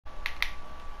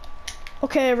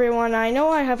Okay, everyone, I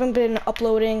know I haven't been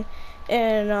uploading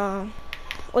in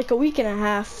like a week and a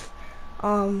half.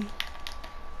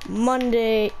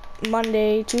 Monday,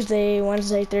 Tuesday,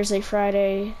 Wednesday, Thursday,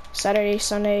 Friday, Saturday,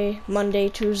 Sunday, Monday,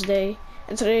 Tuesday,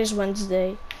 and today is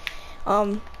Wednesday.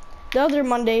 The other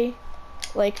Monday,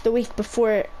 like the week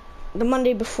before, the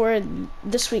Monday before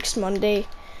this week's Monday,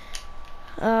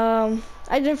 I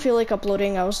didn't feel like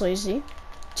uploading, I was lazy.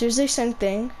 Tuesday, same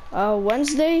thing.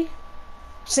 Wednesday,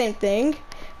 same thing,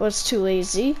 was too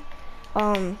lazy.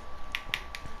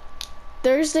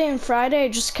 Thursday and Friday I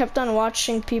just kept on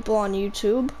watching people on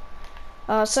YouTube.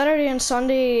 Saturday and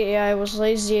Sunday I was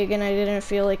lazy again, I didn't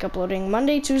feel like uploading.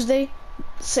 Monday, Tuesday,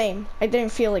 same, I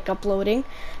didn't feel like uploading.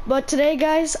 But today,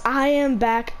 guys, I am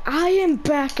back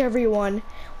everyone,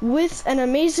 with an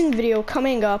amazing video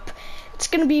coming up. It's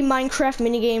gonna be Minecraft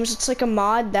minigames. It's like a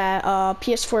mod that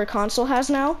PS4 console has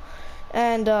now.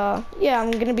 And yeah,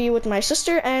 I'm gonna be with my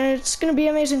sister and it's gonna be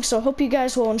amazing, so hope you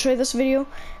guys will enjoy this video,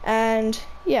 and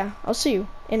yeah, I'll see you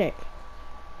in it.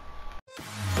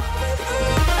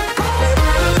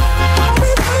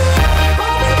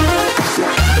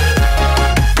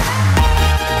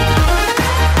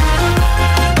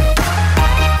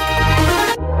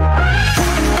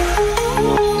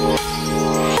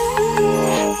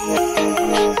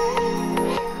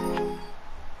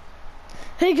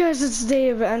 Hey guys, it's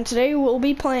Dave, and today we'll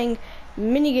be playing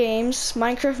minigames,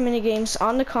 Minecraft minigames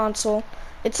on the console.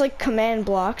 It's like command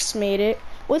blocks made it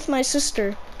with my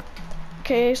sister.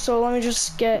 Okay, so let me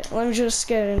just get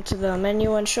into the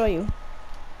menu and show you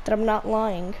that I'm not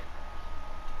lying.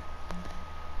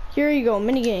 Here you go,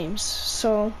 minigames.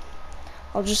 So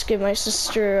I'll just give my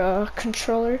sister a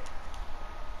controller.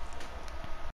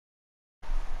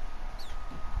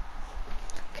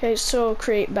 Okay, so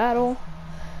create battle.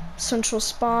 Central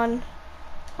spawn,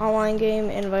 online game,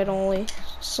 invite only,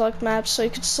 select maps. So you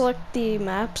can select the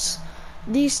maps,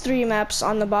 these 3 maps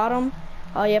on the bottom.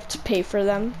 You have to pay for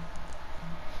them.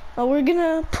 We're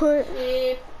gonna put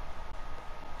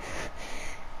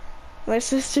my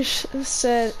sister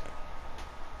said,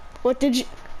 what did you,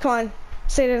 come on,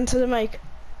 say it into the mic.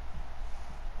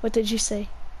 What did you say?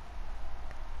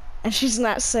 And she's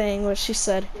not saying what she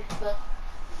said.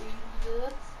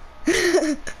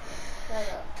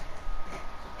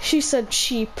 She said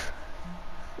cheap.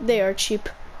 They are cheap.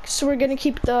 So we're gonna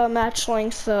keep the match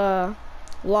length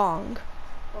long.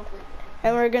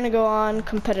 And we're gonna go on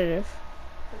competitive.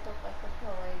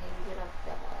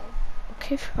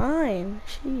 Okay, fine.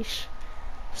 Sheesh.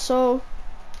 So,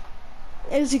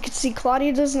 as you can see,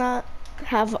 Claudia does not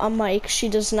have a mic. She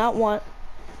does not want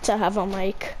to have a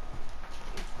mic.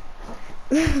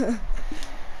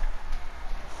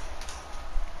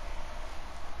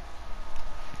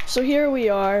 So here we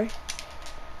are,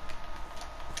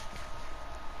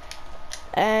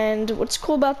 and what's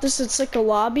cool about this, it's like a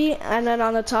lobby, and then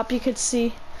on the top you could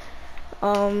see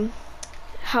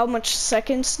how much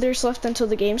seconds there's left until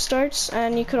the game starts,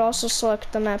 and you could also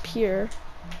select the map here.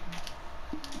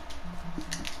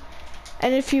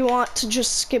 And if you want to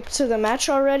just skip to the match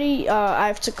already, I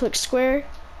have to click square,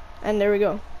 and there we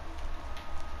go.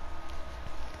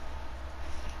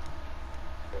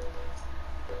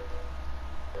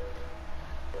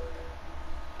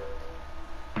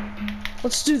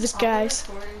 Let's do this, guys.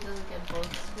 Doesn't get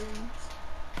both screens?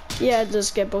 Yeah, it does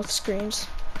get both screens.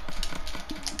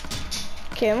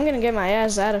 Okay, I'm gonna get my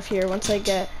ass out of here once I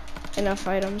get enough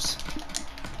items.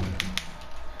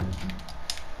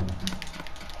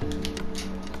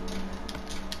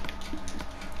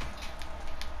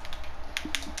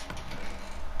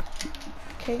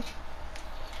 Okay. You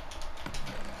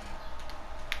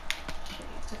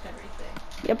took everything.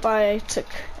 Yep, I took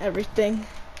everything.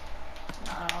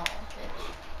 Not all, bitch.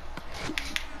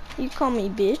 You call me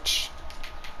bitch.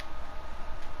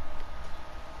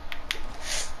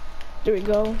 There we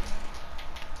go.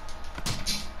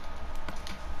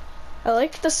 I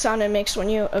like the sound it makes when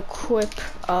you equip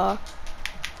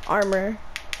armor.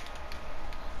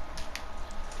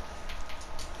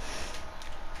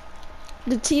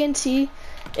 The TNT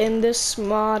in this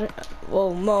mode.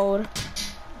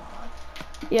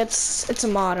 Yeah, it's a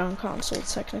mod on console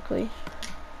technically.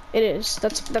 It is.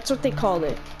 That's what they called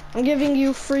it. I'm giving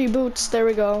you free boots. There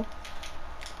we go.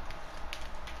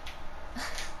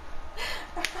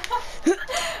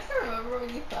 Remember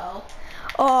when you fell?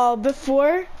 Oh,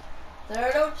 before? There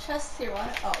are no chests here.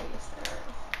 What? Oh, yes, there are.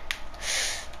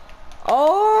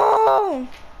 Oh!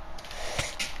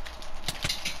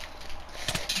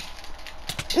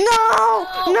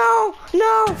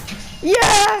 No!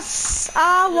 Yes!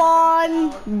 I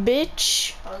won,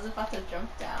 bitch. I was about to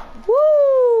jump down.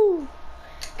 Woo!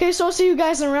 Okay, so I'll see you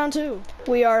guys in round 2.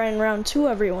 We are in round 2,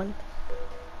 everyone.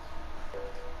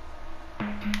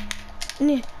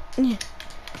 Okay.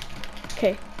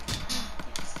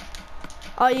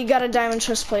 Oh, you got a diamond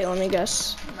chest plate, let me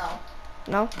guess. No.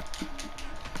 No?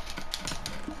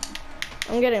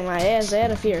 I'm getting my ass out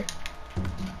of here.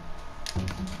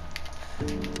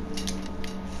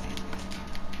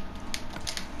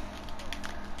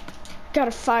 Got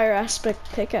a fire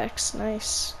aspect pickaxe,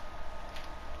 nice.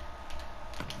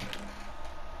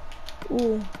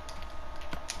 Ooh,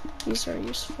 these are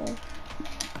useful.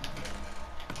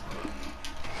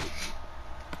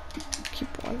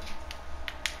 Keep one.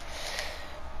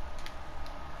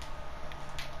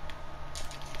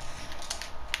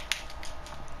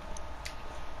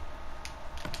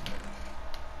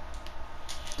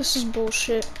 This is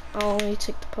bullshit. I'll only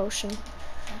take the potion.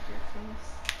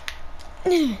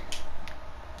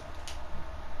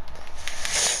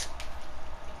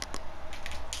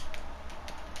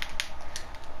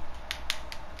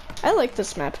 I like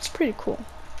this map, it's pretty cool.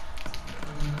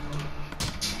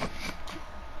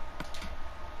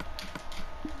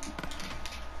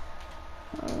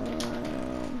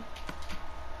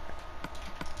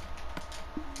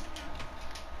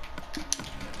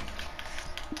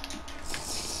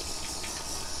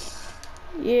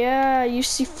 Yeah, you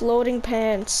see floating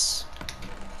pants.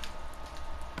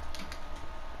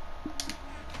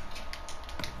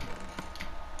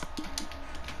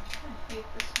 I hate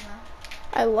this map.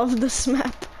 I love this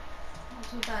map. I'll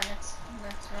do that next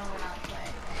round we're not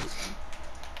playing.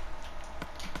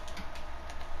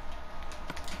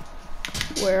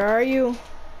 Where are you?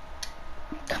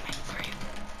 I'm coming for you.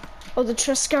 Oh, the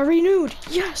chest got renewed.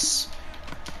 Yes.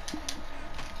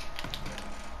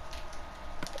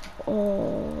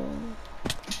 Oh.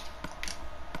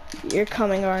 You're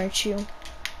coming, aren't you?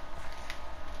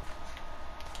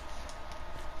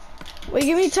 Wait,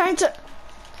 give me time to...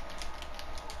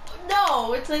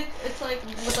 No, it's like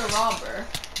with a robber.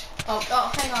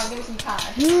 Oh, hang on, give me some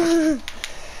time.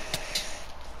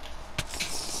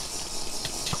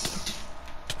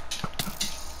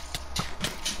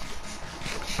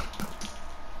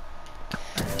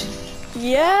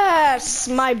 Yes,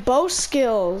 my bow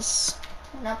skills.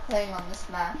 We're not playing on this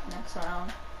map next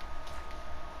round.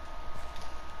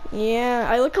 Yeah,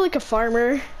 I look like a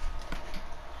farmer.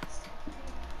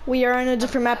 We are on a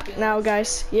different map now,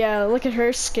 guys. Yeah, look at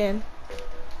her skin.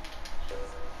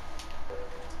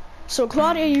 So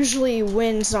Claudia usually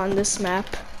wins on this map.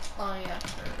 Oh yeah,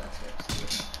 sure,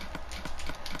 that's it.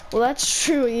 Well, that's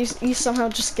true. You somehow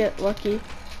just get lucky.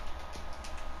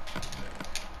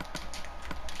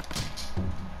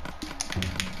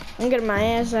 I'm getting my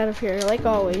ass out of here, like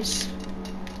always.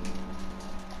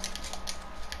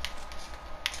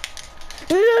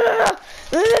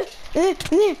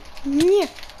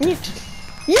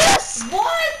 Yes!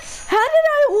 What? How did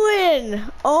I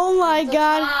win? Oh my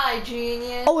god. Hi,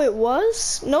 genius. Oh, it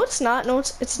was? No, it's not. No,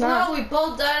 it's not. No, we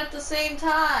both died at the same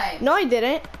time. No, I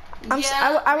didn't.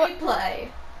 Replay.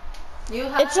 You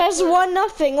had it says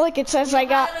 1-0. Look, it says I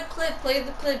got. a clip. Play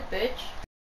the clip, bitch.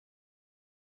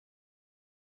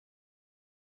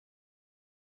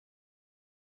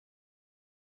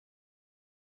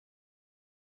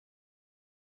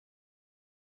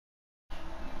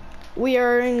 We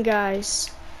are in,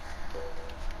 guys.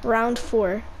 Round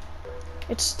 4.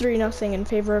 It's 3-0 in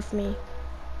favor of me.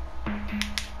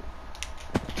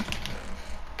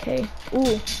 Okay.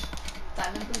 Ooh.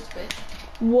 Diamond boots, bitch.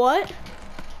 What?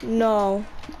 No.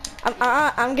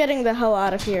 I'm getting the hell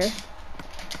out of here.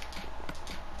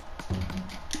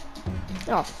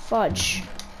 Oh, fudge.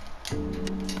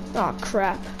 Oh,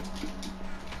 crap.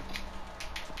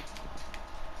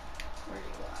 Where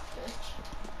you go at, bitch?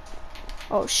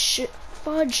 Oh, shit.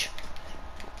 Fudge.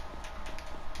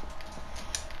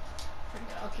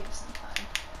 Forget, I'll keep some time.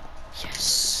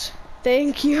 Yes.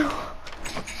 Thank you.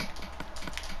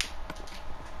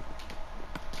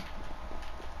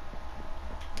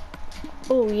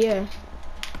 Oh, yeah.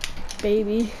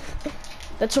 Baby.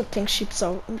 That's what Pink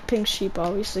Sheep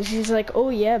always says. He's like, oh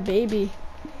yeah, baby.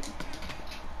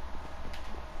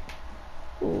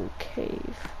 Ooh,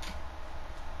 cave.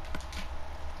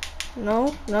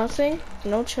 No, nothing.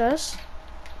 No chest.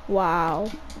 Wow.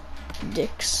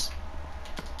 Dicks.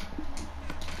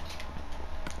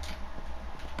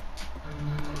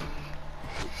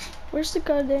 Where's the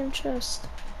goddamn chest?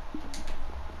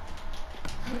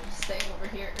 I'm just staying over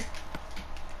here.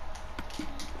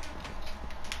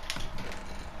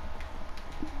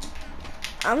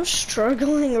 I'm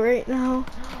struggling right now.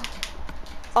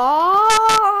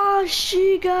 Oh,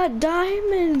 she got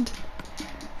diamond.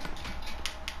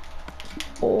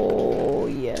 Oh,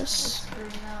 yes. Screw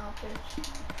now, bitch.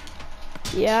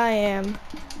 Yeah, I am.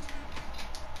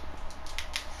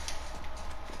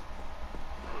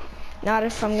 Not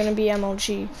if I'm gonna be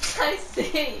MLG. I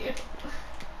see you.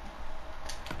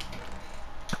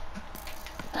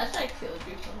 That's I killed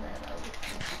you from there. That was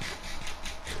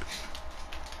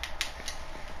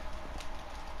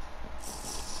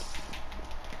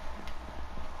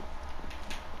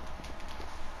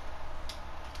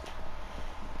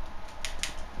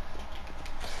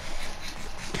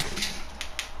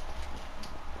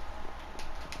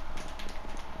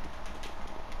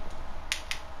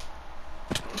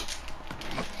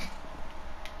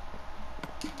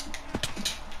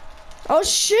Oh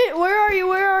shit, where are you?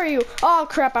 Where are you? Oh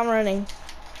crap, I'm running.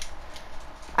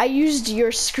 I used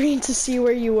your screen to see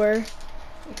where you were.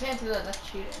 You can't do that, that's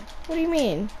cheating. What do you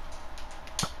mean?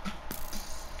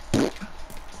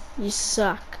 You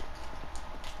suck.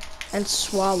 And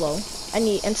swallow.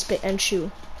 And spit and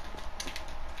chew.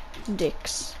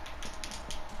 Dicks.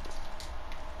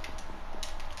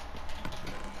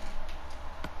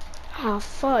 Ah,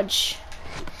 fudge.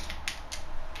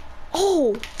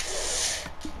 Oh!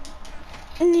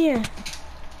 Yeah.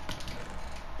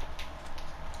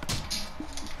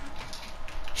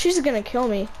 She's gonna kill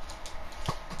me.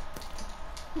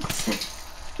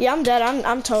 Yeah, I'm dead.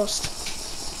 I'm toast.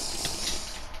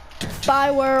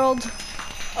 Bye, world.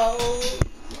 Oh,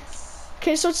 yes.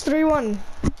 Okay, so it's 3-1.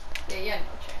 Yeah, you had no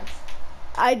chance.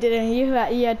 I didn't. You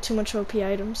had too much OP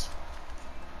items.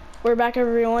 We're back,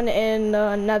 everyone, in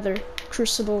Nether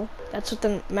Crucible. That's what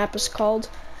the map is called.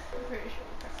 I'm pretty sure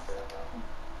you pronounced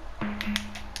that wrong.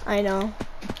 I know.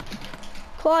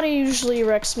 Claudia usually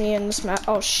wrecks me in this map.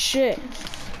 Oh shit.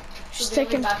 She's So the only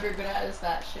taking. map you're good at is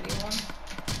that shitty one.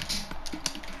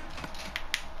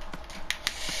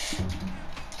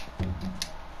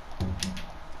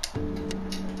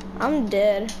 I'm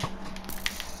dead.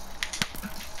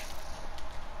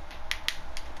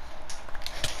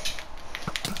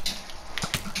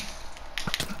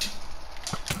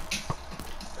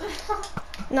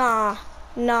 Nah.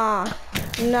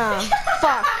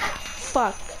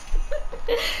 Fuck.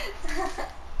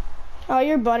 Oh,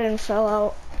 your button fell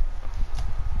out.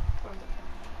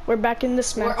 We're back in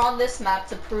this map. We're on this map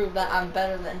to prove that I'm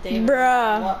better than David. No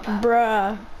matter what map.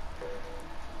 Bruh.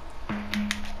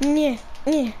 Yeah.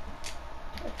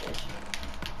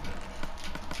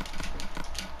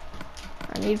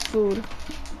 I need food.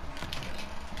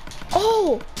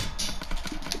 Oh!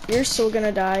 You're still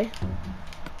gonna die.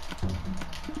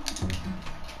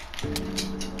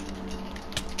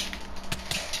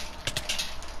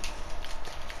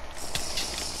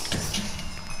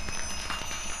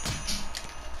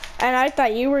 And I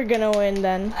thought you were gonna win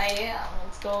then. I am.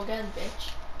 Let's go again,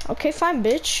 bitch. Okay, fine,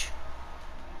 bitch.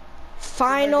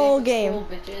 Final game. School,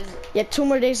 bitches. Yeah, 2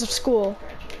 more days of school.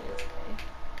 Graduated, okay.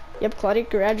 Yep, Claudia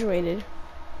graduated.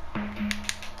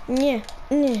 Yeah.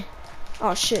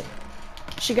 Oh shit.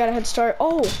 She got a head start.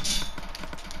 Oh.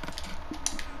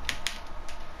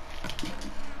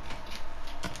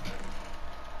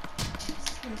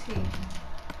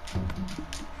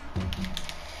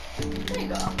 There you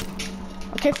go.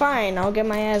 Okay, fine. I'll get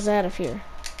my ass out of here.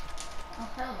 Oh,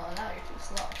 hell no. Now you're too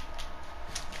slow.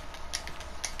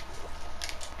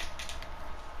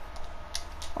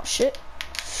 Oh shit.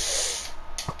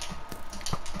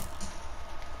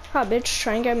 Ha, bitch,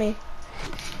 try and get me.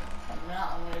 I'm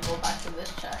not. I'm gonna go back to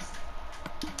this chest.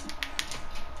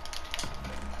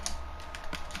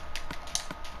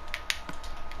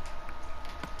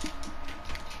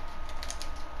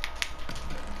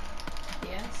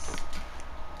 Yes.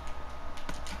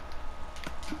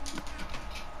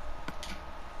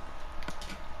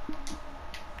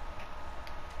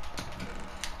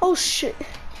 Oh shit.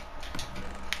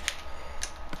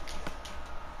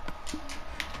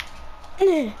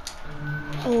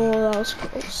 Oh, that was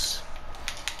close.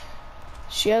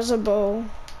 She has a bow.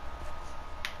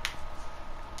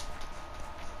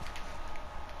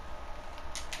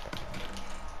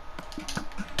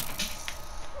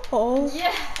 Oh.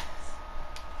 Yeah.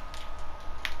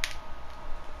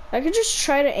 I could just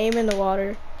try to aim in the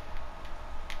water.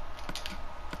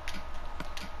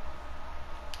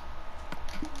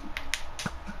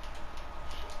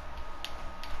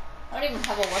 I don't even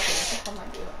have a weapon. What the hell am I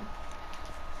doing?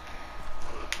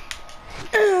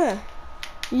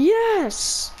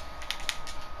 Yes.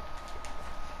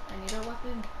 I need a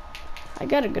weapon. I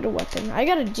got a good weapon. I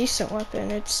got a decent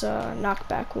weapon. It's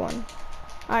knockback 1.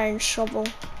 Iron shovel.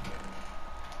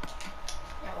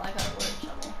 Yeah, well, I got a wood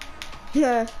shovel.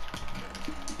 Nah.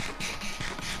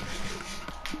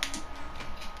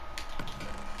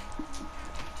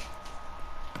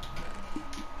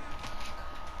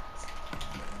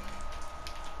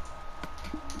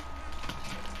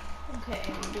 Okay,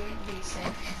 I'm doing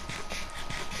decent.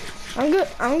 I'm good.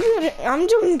 I'm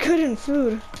doing good in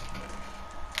food.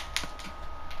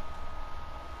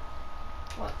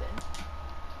 What then?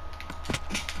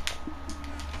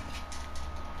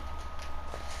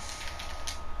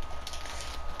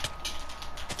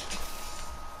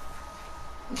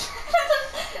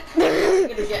 You're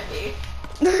gonna get me.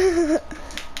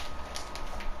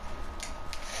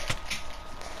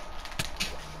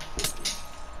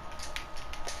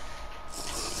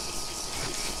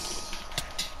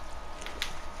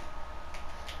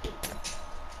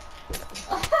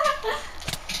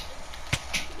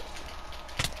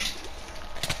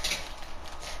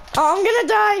 Oh, I'm gonna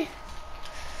die.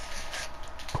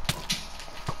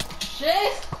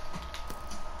 Shit!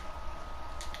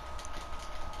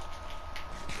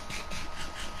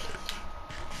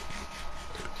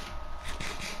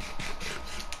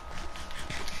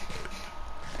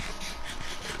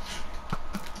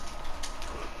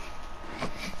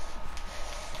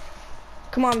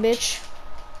 Come on, bitch.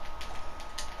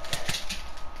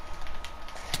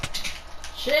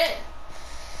 Shit!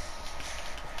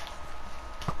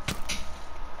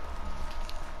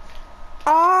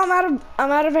 Oh,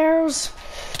 I'm out of arrows.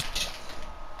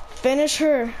 Finish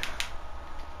her.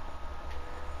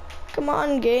 Come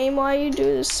on, game. Why you do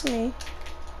this to me?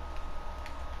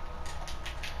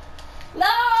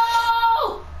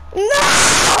 No!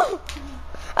 No!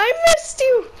 I missed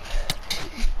you.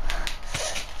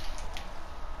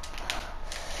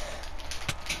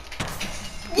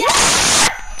 Yes!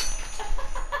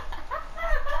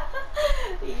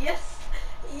 Yes!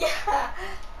 Yeah!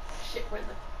 Shit, where's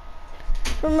the...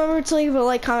 Remember to leave a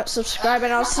like, comment, subscribe,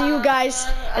 and I'll see you guys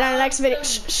in our next video.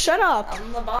 Shut up.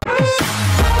 On the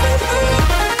bottom.